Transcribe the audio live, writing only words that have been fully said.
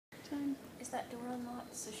Is that door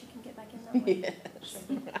unlocked so she can get back in that way? Yes.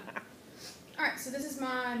 All right, so this is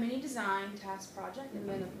my mini design task project and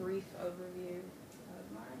then a brief overview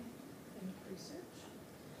of my research.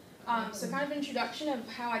 So kind of an introduction of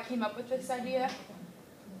how I came up with this idea.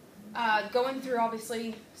 Going through,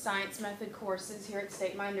 obviously, science method courses here at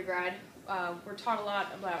State, my undergrad, we're taught a lot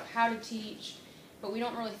about how to teach, but we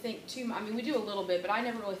don't really think too much. I mean, we do a little bit, but I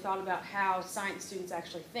never really thought about how science students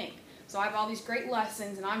actually think. So I have all these great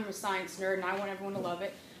lessons, and I'm a science nerd, and I want everyone to love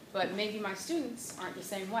it, but maybe my students aren't the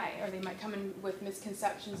same way, or they might come in with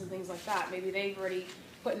misconceptions and things like that. Maybe they've already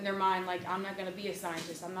put in their mind, like, I'm not going to be a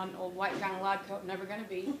scientist. I'm not an old white guy in a lab coat, never going to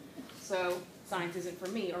be. So science isn't for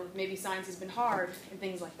me, or maybe science has been hard and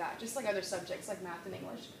things like that, just like other subjects like math and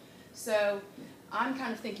English. So I'm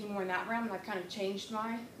kind of thinking more in that realm, and I've kind of changed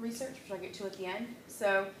my research, which I'll get to at the end.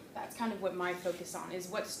 So that's kind of what my focus on is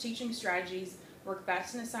what's teaching strategies work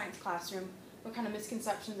best in a science classroom, what kind of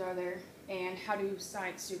misconceptions are there, and how do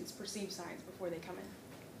science students perceive science before they come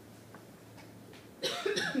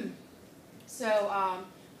in. So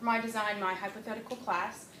for my design, my hypothetical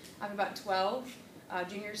class, I have about 12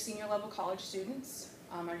 junior, senior level college students.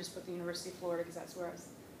 I just put the University of Florida because that's where I was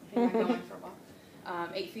thinking about going for a while.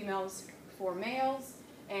 8 females, 4 males,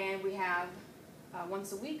 and we have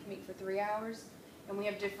once a week, meet for 3 hours, and we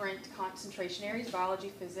have different concentration areas,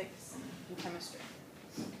 biology, physics, and chemistry.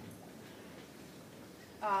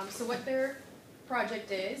 So what their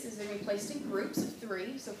project is they're going to be placed in groups of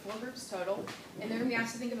 3, so 4 groups total, and they're going to be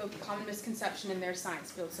asked to think of a common misconception in their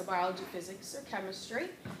science field, so biology, physics, or chemistry.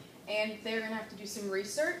 And they're going to have to do some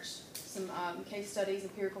research, some case studies,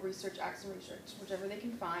 empirical research, action research, whichever they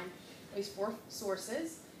can find, at least 4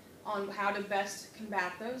 sources, on how to best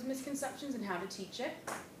combat those misconceptions and how to teach it.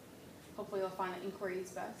 Hopefully they'll find that inquiry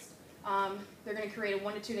is best. They're going to create a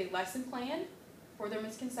 1 to 2 day lesson plan for their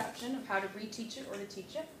misconception of how to reteach it or to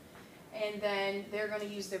teach it. And then they're going to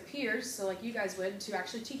use their peers, so like you guys would, to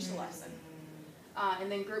actually teach the lesson.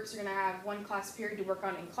 And then groups are going to have 1 class period to work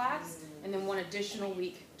on in class, and then 1 additional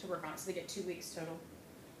week to work on it. So they get 2 weeks total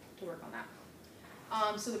to work on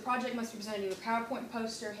that. So the project must be presented either PowerPoint,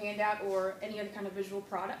 poster, handout, or any other kind of visual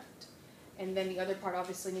product. And then the other part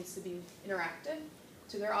obviously needs to be interactive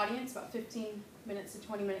to their audience, about 15 minutes to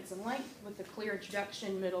 20 minutes in length, with a clear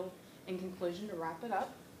introduction, middle, and conclusion to wrap it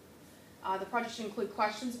up. The project should include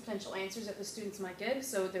questions and potential answers that the students might give,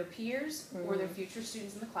 so their peers or their future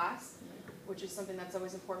students in the class, which is something that's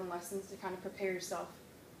always important in lessons, to kind of prepare yourself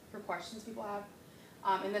for questions people have.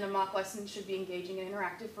 And then a mock lesson should be engaging and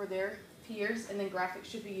interactive for their peers, and then graphics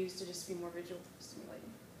should be used to just be more visual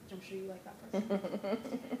stimulating, which I'm sure you like that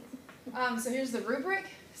person. So here's the rubric.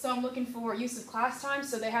 So I'm looking for use of class time.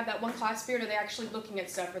 So they have that 1 class period, are they actually looking at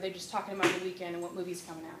stuff, or are they just talking about the weekend and what movie's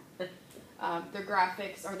coming out? Their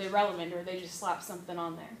graphics, are they relevant, or they just slap something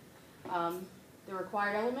on there? The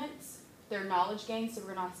required elements, their knowledge gain, so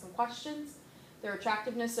we're going to ask some questions. Their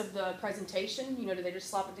attractiveness of the presentation, you know, do they just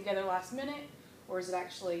slap it together last minute, or is it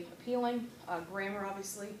actually appealing? Grammar,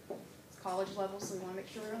 obviously, it's college level, so we want to make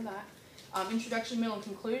sure we're on that. Introduction, middle, and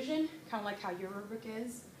conclusion, kind of like how your rubric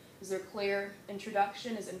is. Is there a clear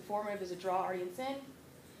introduction? Is it informative? Does it draw audience in?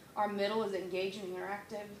 Our middle is engaging and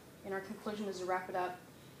interactive, and our conclusion is to wrap it up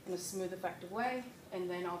in a smooth, effective way, and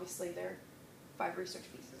then obviously there are 5 research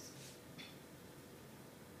pieces.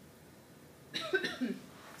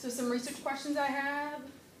 So some research questions I have.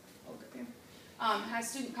 Oh, good here. Has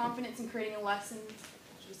student confidence in creating a lesson,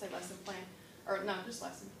 should we say lesson plan, or no, just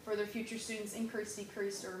lesson, for their future students increased,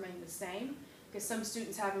 decreased, or remain the same? Because some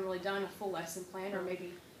students haven't really done a full lesson plan, or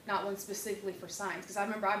maybe not one specifically for science. Because I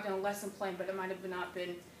remember I've done a lesson plan, but it might have not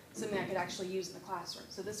been something I could actually use in the classroom.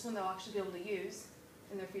 So this one they'll actually be able to use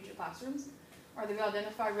in their future classrooms. Are they going to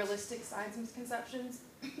identify realistic science misconceptions?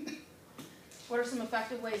 What are some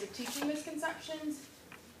effective ways of teaching misconceptions?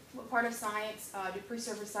 What part of science do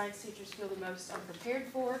pre-service science teachers feel the most unprepared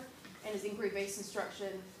for? And is inquiry-based instruction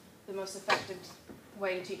the most effective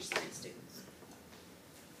way to teach science students?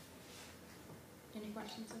 Any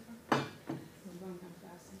questions so far? I'm going kind of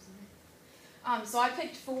fast, I'm sorry. So I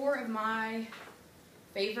picked 4 of my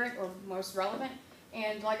favorite or most relevant.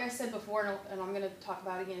 And like I said before, and I'm going to talk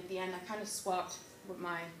about it again at the end, I kind of swapped what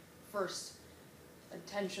my first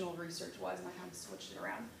intentional research was, and I kind of switched it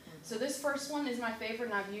around. So this first one is my favorite,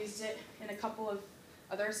 and I've used it in a couple of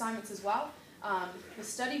other assignments as well. The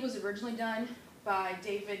study was originally done by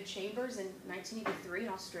David Chambers in 1983 in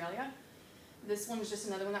Australia. This one was just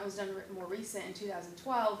another one that was done more recent in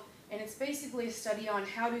 2012, and it's basically a study on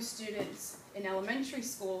how do students in elementary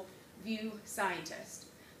school view scientists.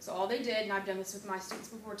 So all they did, and I've done this with my students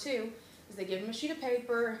before too, is they give them a sheet of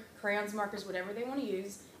paper, crayons, markers, whatever they want to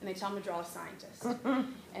use, and they tell them to draw a scientist.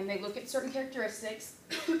 And they look at certain characteristics,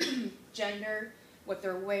 gender, what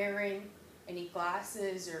they're wearing, any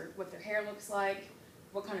glasses, or what their hair looks like,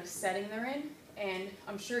 what kind of setting they're in. And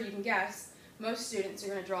I'm sure you can guess, most students are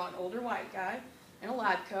going to draw an older white guy in a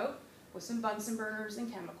lab coat with some Bunsen burners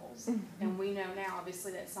and chemicals. And we know now,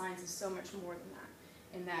 obviously, that science is so much more than that,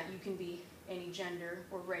 and that you can be any gender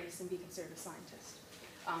or race and be considered a scientist.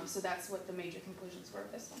 So that's what the major conclusions were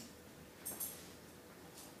of this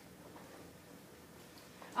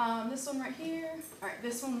one. This one right here, all right,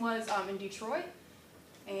 this one was in Detroit,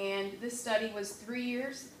 and this study was 3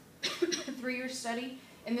 years, 3-year study,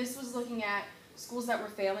 and this was looking at schools that were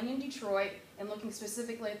failing in Detroit and looking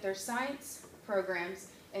specifically at their science programs,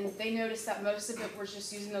 and they noticed that most of it was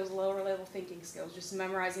just using those lower level thinking skills, just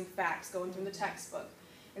memorizing facts, going through the textbook.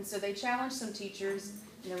 And so they challenged some teachers,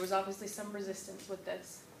 and there was obviously some resistance with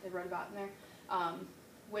this, they wrote about in there,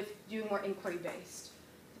 with doing more inquiry-based,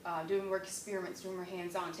 doing more experiments, doing more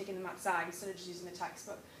hands-on, taking them outside instead of just using the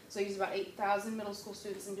textbook. So they used about 8,000 middle school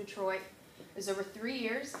students in Detroit. It was over 3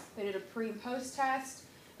 years. They did a pre and post test,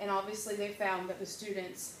 and obviously they found that the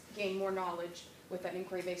students gained more knowledge with that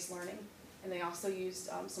inquiry-based learning. And they also used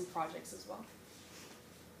some projects as well.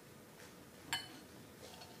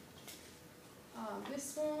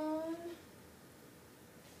 This one,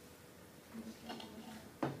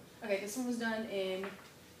 okay, this one was done in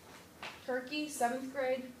Turkey, 7th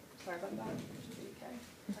grade. Sorry about that. Okay.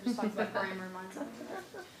 I just talked about grammar in mine.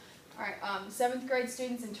 All right, 7th grade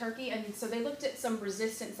students in Turkey, and so they looked at some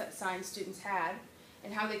resistance that science students had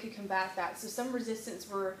and how they could combat that. So some resistance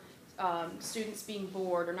were students being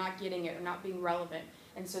bored or not getting it or not being relevant.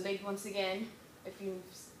 And so they, once again, if you've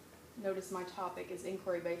noticed my topic is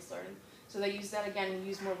inquiry-based learning. So they used that again and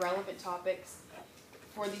used more relevant topics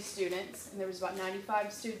for these students. And there was about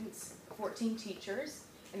 95 students, 14 teachers.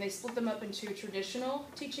 And they split them up into a traditional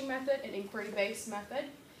teaching method and inquiry-based method.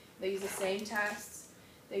 They used the same tests.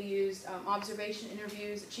 They used observation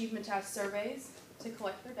interviews, achievement test surveys to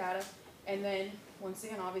collect their data. And then, once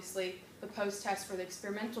again, obviously, the post-test for the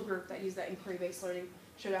experimental group that used that inquiry-based learning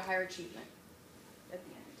showed a higher achievement at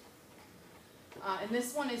the end. And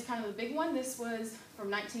this one is kind of the big one. This was from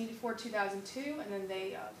 1984 to 2002, and then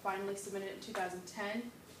they finally submitted it in 2010.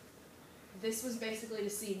 This was basically to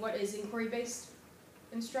see what is inquiry-based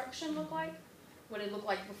instruction look like, what it looked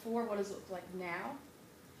like before, what does it look like now.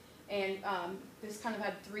 And this kind of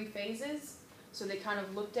had 3 phases. So they kind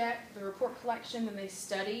of looked at the report collection, and they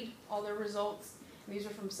studied all their results. And these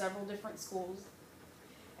are from several different schools.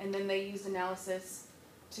 And then they used analysis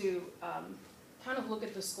to kind of look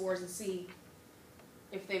at the scores and see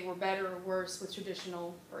if they were better or worse with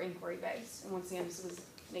traditional or inquiry-based. And once again, this was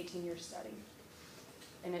an 18-year study.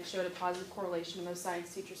 And it showed a positive correlation in those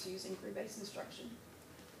science teachers who use inquiry-based instruction.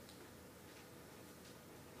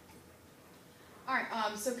 All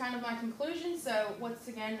right, so kind of my conclusion. So once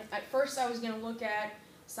again, at first I was going to look at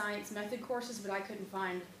science method courses, but I couldn't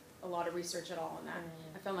find a lot of research at all on that.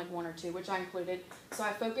 I found like 1 or 2, which I included. So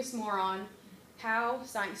I focused more on how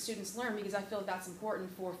science students learn, because I feel that's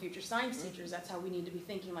important for future science teachers. That's how we need to be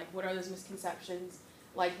thinking, like what are those misconceptions?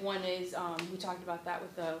 Like one is, we talked about that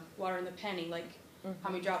with the water in the penny, like how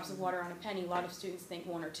many drops of water on a penny. A lot of students think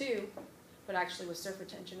 1 or 2, but actually with surf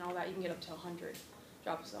retention and all that, you can get up to 100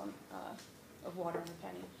 drops on of water on a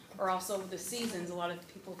penny. Or also with the seasons, a lot of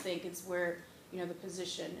people think it's where, you know, the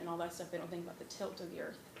position and all that stuff. They don't think about the tilt of the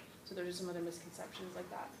earth. So there's some other misconceptions like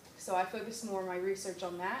that. So I focus more of my research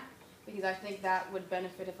on that, because I think that would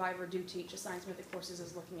benefit if I ever do teach a science method courses,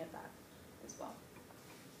 is looking at that as well.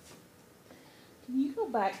 Can you go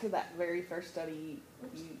back to that very first study?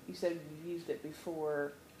 You said you used it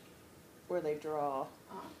before, where they draw.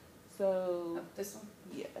 So This one?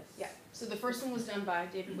 yes. Yeah. So the first one was done by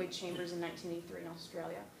David Wade Chambers in 1983 in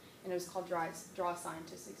Australia, and it was called Draw a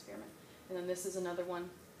Scientist Experiment. And then this is another one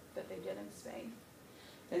that they did in Spain.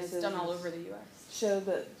 And it's done all over the U.S. Show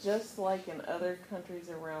that just like in other countries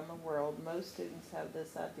around the world, most students have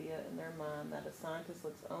this idea in their mind that a scientist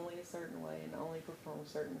looks only a certain way and only performs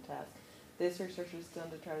certain tasks. This research was done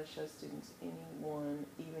to try to show students anyone,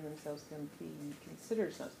 even themselves, can be considered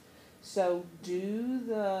a scientist. So do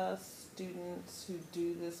the students who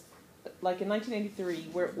do this, like in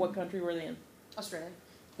 1983, what country were they in? Australia.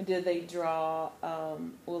 And did they draw,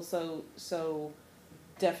 well, so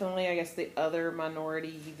definitely, I guess the other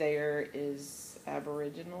minority there is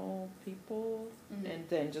Aboriginal people, and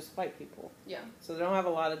then just white people. Yeah. So they don't have a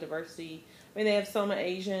lot of diversity. I mean, they have some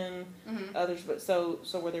Asian, others, but so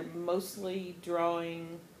were they mostly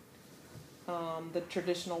drawing the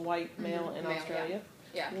traditional white male in Australia? Yeah.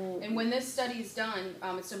 Yeah, and when this study's done,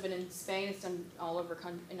 it's been in Spain, it's done all over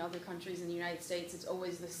in other countries in the United States, it's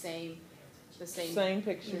always the same. Same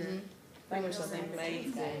picture. Mhm. That Pretty was much the same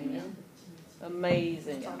amazing.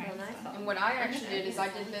 Amazing. And what I actually did is I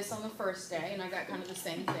did this on the first day, and I got kind of the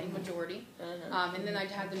same thing, majority. And then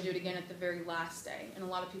I'd have them do it again at the very last day. And a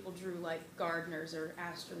lot of people drew like gardeners or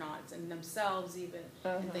astronauts and themselves even,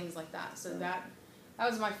 and things like that. So that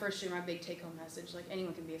was my first year, my big take-home message. Like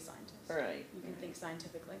anyone can be a scientist. Right. You can think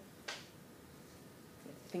scientifically.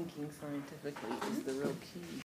 Thinking scientifically is the real key.